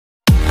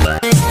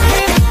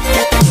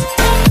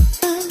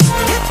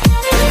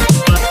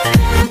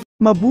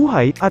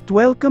Mabuhay at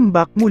welcome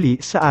back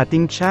muli sa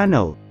ating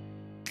channel.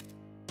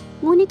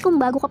 Ngunit kung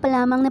bago ka pa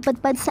lamang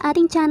napadpad sa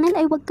ating channel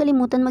ay huwag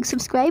kalimutan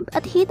mag-subscribe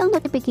at hit ang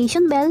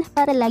notification bell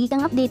para lagi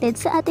kang updated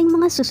sa ating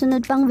mga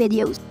susunod pang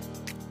videos.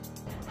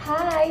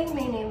 Hi,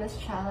 my name is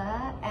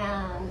Chella,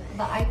 and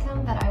the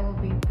item that I will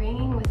be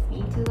bringing with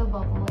me to the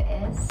bubble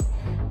is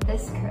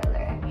this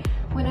curler.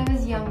 When I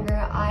was younger,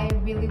 I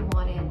really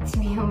wanted to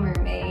be a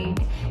mermaid.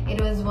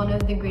 It was one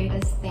of the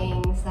greatest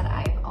things that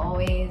I've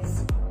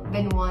always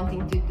been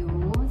wanting to do.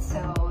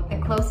 So the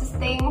closest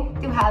thing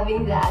to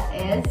having that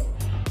is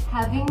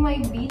having my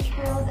beach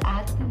curls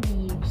at the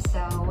beach.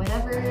 So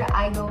whenever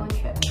I go on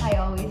trips, I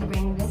always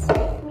bring this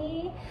with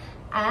me.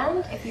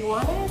 And if you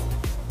want it,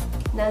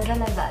 nasa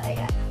Lazada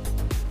yan.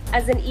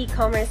 As an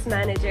e-commerce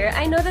manager,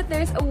 I know that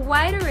there's a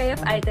wide array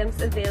of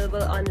items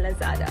available on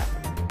Lazada.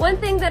 One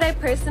thing that I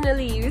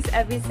personally use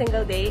every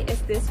single day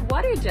is this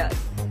water jug.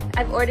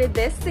 I've ordered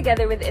this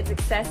together with its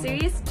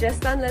accessories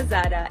just on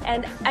Lazada,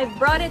 and I've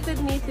brought it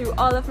with me through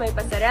all of my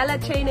pasarela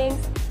trainings,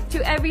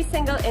 to every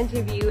single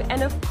interview,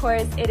 and of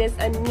course it is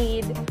a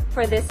need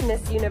for this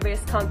Miss Universe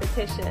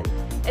competition.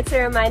 It's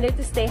a reminder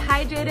to stay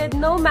hydrated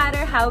no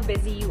matter how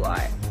busy you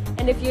are.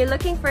 And if you're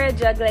looking for a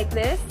jug like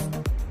this,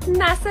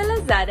 nasa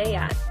Lazada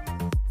yan.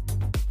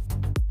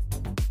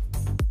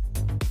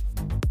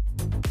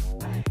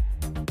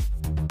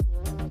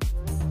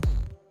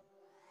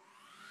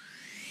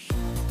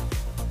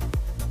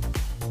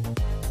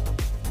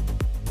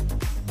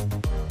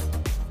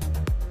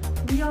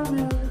 We all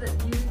know that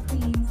beauty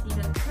queens need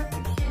a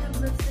perfect shade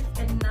of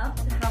lipstick enough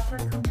to help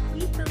her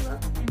complete the look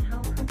and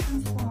help her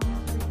transform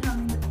into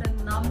becoming the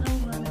phenomenal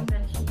woman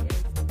that she is.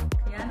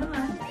 Kaya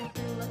naman, if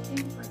you're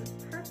looking for the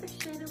perfect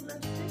shade of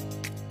lipstick,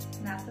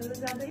 nasa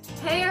Lazada.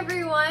 Hey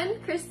everyone,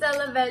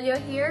 Cristela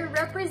Vello here,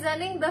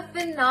 representing the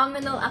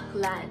phenomenal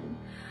Aklan.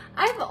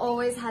 I've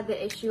always had the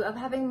issue of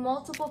having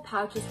multiple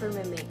pouches for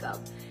my makeup.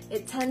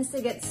 It tends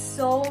to get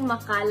so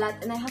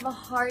makalat and I have a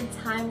hard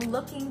time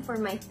looking for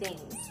my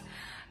things.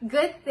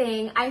 Good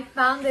thing I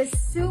found this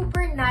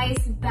super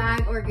nice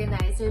bag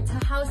organizer to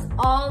house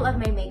all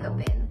of my makeup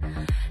in.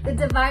 The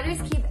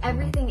dividers keep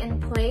everything in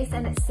place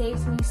and it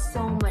saves me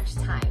so much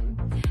time.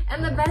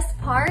 And the best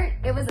part,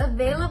 it was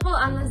available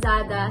on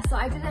Lazada, so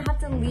I didn't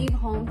have to leave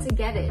home to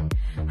get it.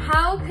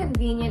 How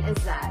convenient is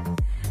that?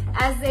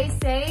 As they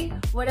say,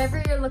 whatever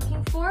you're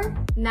looking for,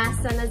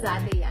 nasa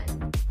Lazada yan.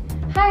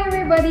 Hi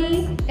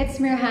everybody! It's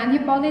Mirhan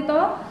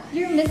Hipolito,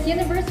 your Miss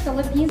Universe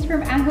Philippines from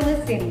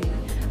Angeles City.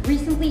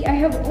 Recently, I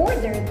have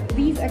ordered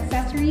these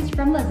accessories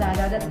from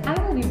Lazada that I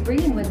will be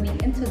bringing with me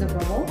into the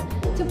bubble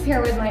to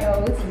pair with my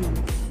OOTs.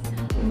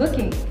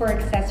 Looking for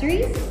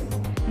accessories?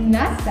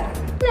 Nasa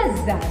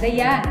Lazada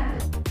yan!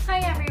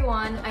 Hi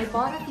everyone! I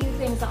bought a few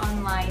things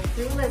online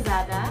through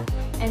Lazada,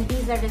 and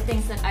these are the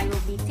things that I will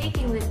be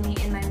taking with me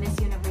in my Miss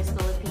Universe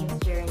Philippines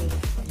journey.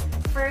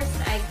 First,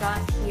 I got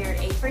here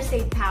a first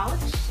aid pouch,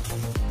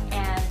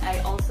 and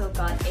I also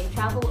got a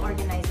travel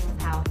organizing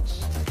pouch.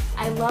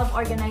 I love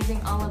organizing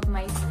all of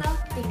my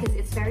stuff because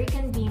it's very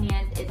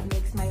convenient, it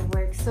makes my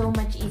work so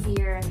much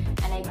easier,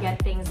 and I get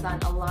things done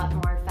a lot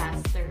more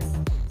faster.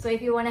 So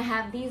if you want to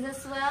have these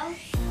as well,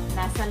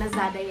 nasa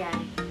Lazada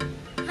yan.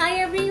 Hi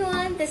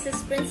everyone, this is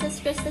Princess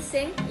Krista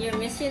Singh, your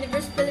Miss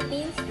Universe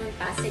Philippines from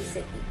Pasig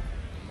City.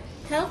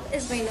 Health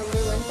is my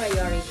 #1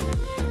 priority.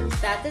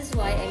 That is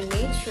why I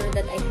made sure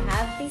that I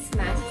have these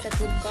masks that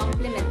would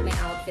complement my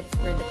outfits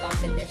for the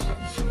competition.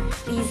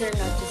 These are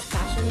not just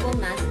fashionable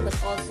masks but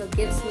also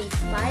gives me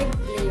 5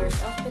 layers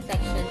of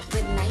protection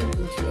with 9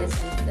 inches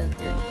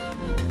unfiltered.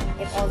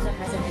 It also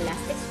has an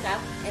elastic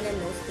strap and a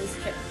nose piece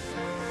strip.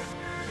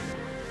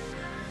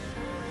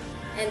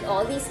 And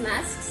all these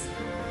masks,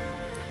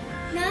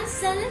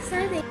 nasa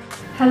Lazada.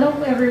 Hello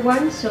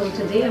everyone, so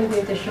today I'm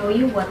going to show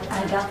you what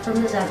I got from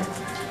Lazada.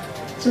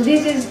 So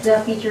this is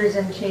the Features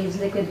and Shades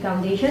Liquid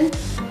Foundation.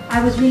 I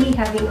was really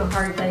having a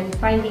hard time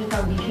finding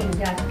foundation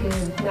that could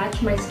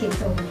match my skin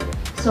tone.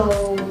 So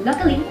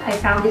luckily, I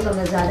found this on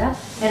Lazada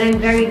and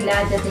I'm very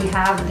glad that they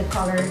have the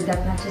color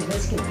that matches my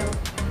skin tone.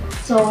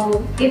 So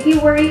if you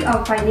worry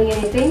of finding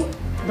anything,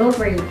 don't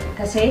worry,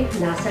 kasi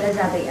nasa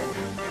Lazada yan.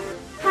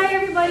 Hi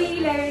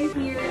everybody, Laren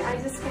here. I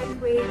just can't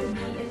wait to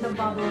be in the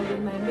bubble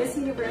with my Miss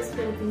Universe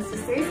Philippines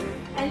sisters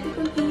and to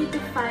continue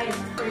to fight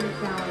for the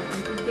crown.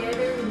 And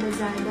together with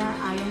Lazada,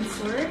 I am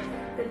sure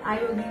that I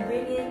will be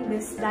bringing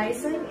this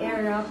Dyson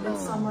Airwrap that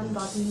someone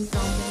got me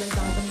from the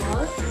Lazada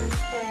mall.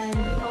 And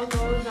we all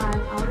know that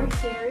our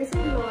hair is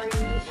a glory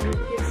and it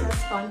gives us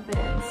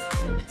confidence.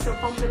 So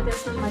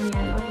competition man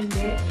yan o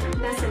hindi,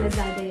 nasa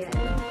Lazada yan.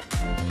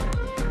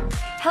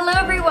 Hello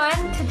everyone!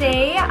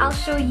 Today I'll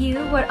show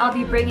you what I'll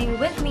be bringing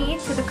with me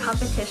to the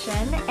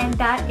competition, and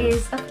that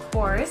is, of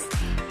course,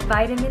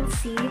 vitamin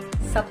C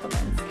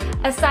supplements.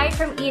 Aside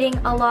from eating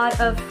a lot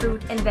of fruit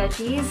and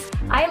veggies,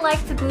 I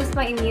like to boost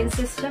my immune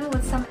system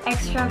with some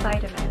extra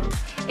vitamins.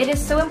 It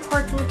is so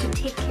important to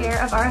take care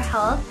of our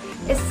health,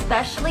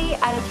 especially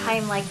at a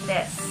time like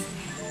this.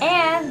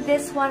 And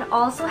this one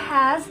also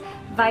has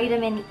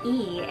vitamin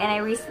E, and I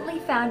recently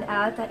found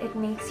out that it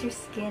makes your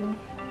skin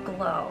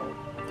glow.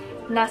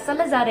 Nasa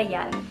Lazada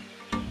yan.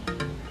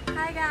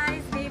 Hi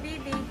guys, Baby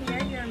D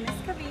here, your Miss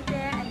Cavite,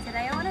 and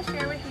today I want to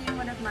share with you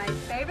one of my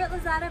favorite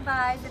Lazada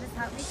buys that has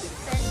helped me keep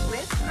fit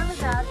with or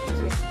without the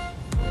gym.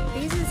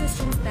 These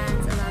resistance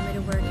bands allow me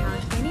to work out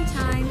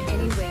anytime,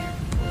 anywhere.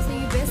 So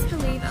you best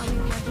believe I'll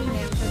be packing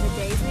them for the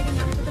days leading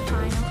up to the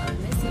final of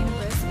Miss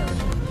Universe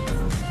Philippines.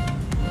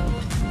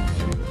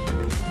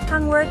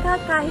 Pang workout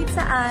kahit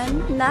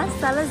saan,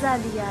 nasa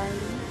Lazada yan.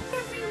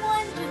 Hey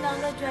everyone,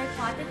 Janonga Joy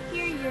Potted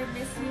here, your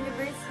Miss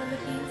Universe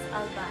Philippines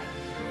albay.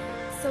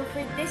 So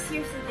for this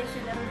year's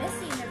edition of Miss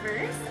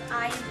Universe,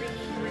 I am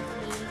bringing with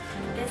me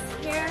this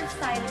hair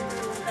styling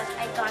tool that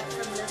I got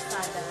from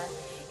Lazada.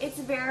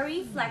 It's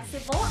very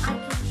flexible. I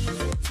can use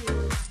it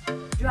to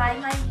dry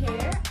my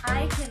hair.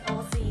 I can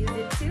also use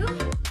it to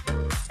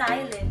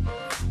style it.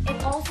 It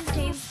also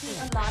saves me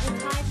a lot of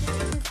time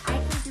because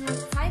I can do it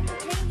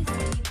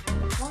simultaneously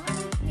while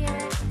my hair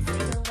is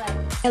still wet.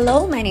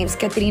 Hello, my name is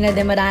Katrina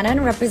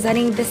Demaranan,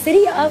 representing the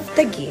city of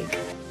Taguig.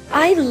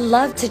 I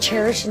love to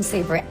cherish and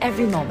savor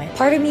every moment.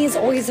 Part of me is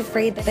always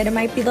afraid that it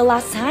might be the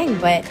last time,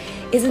 but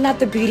isn't that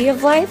the beauty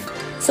of life?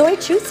 So I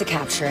choose to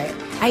capture it.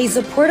 I use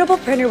a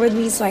portable printer with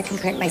me so I can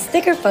print my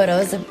sticker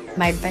photos of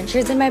my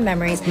adventures and my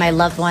memories, my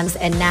loved ones,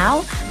 and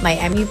now my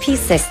MUP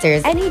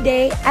sisters any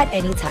day at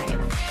any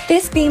time.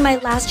 This being my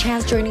last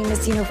chance joining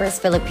Miss Universe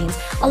Philippines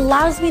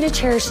allows me to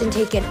cherish and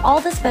take in all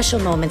the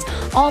special moments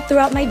all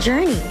throughout my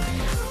journey.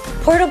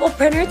 Portable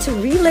printer to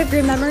relive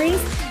your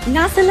memories,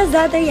 nasa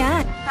Lazada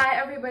yan.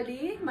 Hi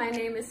everybody, my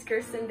name is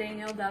Kirsten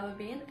Daniel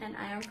Dalabin and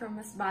I am from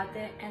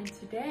Masbate, and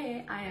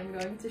today I am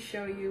going to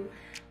show you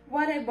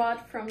what I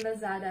bought from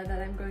Lazada that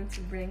I'm going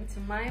to bring to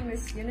my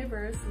Miss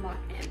Universe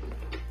lock-in.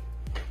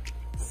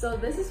 So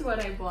this is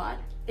what I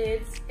bought.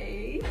 It's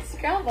a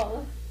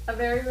Scrabble, a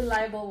very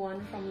reliable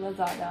one from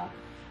Lazada.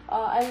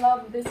 I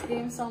love this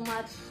game so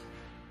much.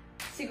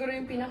 Siguro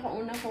yung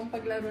pinakauna kong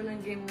paglaro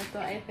ng game na to,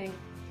 I think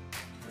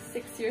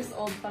 6 years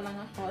old pa lang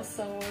ako.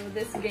 So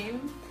this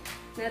game,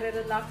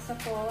 nare-relax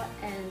ako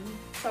and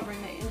sobrang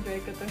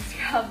na-enjoy ko tong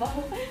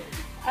Scrabble.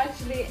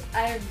 Actually,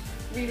 I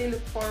really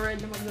look forward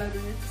na maglaro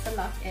nito sa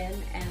lock-in,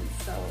 and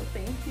so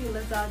thank you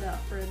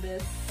Lazada for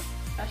this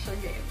special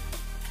game.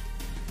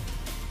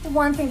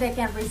 One thing that I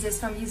can't resist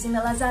from using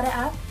the Lazada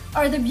app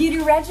are the beauty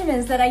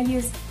regimens that I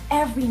use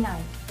every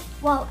night.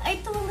 While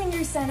I totally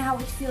understand how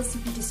it feels to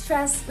be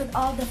distressed with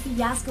all the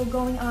fiasco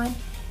going on,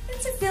 and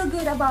to feel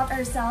good about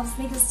ourselves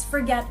makes us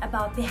forget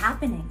about the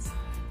happenings.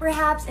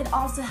 Perhaps it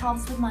also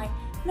helps with my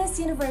Miss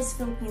Universe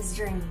Philippines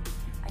journey.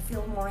 I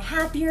feel more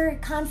happier,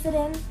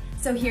 confident,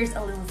 so here's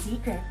a little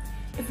secret.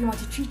 If you want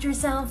to treat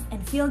yourself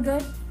and feel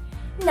good,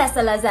 nasa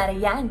Lazada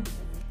yan!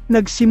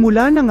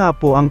 Nagsimula na nga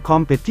po ang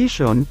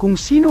competition kung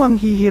sino ang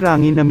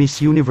hihirangin na Miss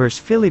Universe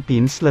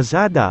Philippines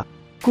Lazada,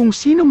 kung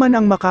sino man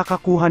ang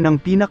makakakuha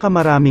ng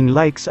pinakamaraming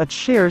likes at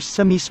shares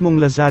sa mismong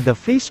Lazada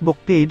Facebook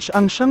page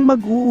ang siyang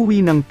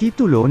mag-uuwi ng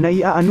titulo na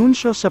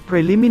iaanunsyo sa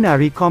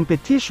preliminary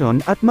competition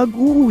at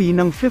mag-uuwi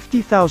ng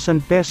 50,000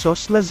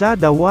 pesos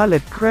Lazada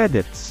wallet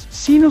credits.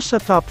 Sino sa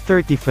top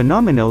 30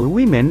 phenomenal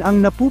women ang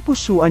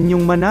napupusuan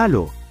niyong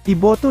manalo?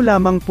 Iboto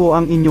lamang po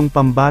ang inyong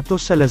pambato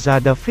sa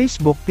Lazada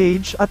Facebook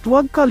page at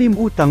huwag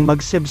kalimutang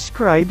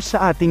mag-subscribe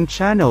sa ating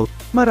channel.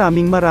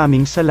 Maraming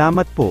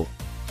salamat po.